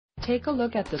take a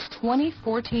look at this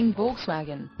 2014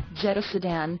 Volkswagen Jetta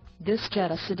Sedan. This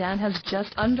Jetta Sedan has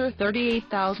just under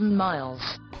 38,000 miles.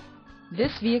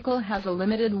 This vehicle has a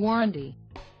limited warranty.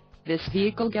 This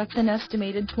vehicle gets an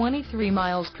estimated 23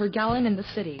 miles per gallon in the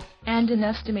city, and an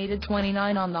estimated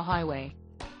 29 on the highway.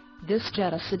 This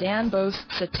Jetta Sedan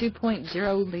boasts a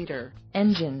 2.0-liter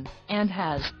engine, and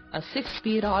has a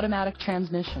 6-speed automatic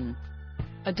transmission.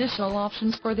 Additional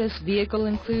options for this vehicle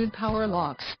include power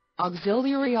locks,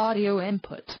 auxiliary audio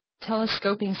input,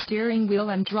 telescoping steering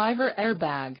wheel and driver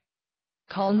airbag.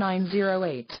 Call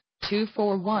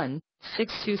 908-241-6262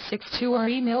 or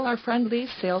email our friendly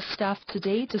sales staff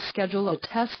today to schedule a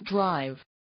test drive.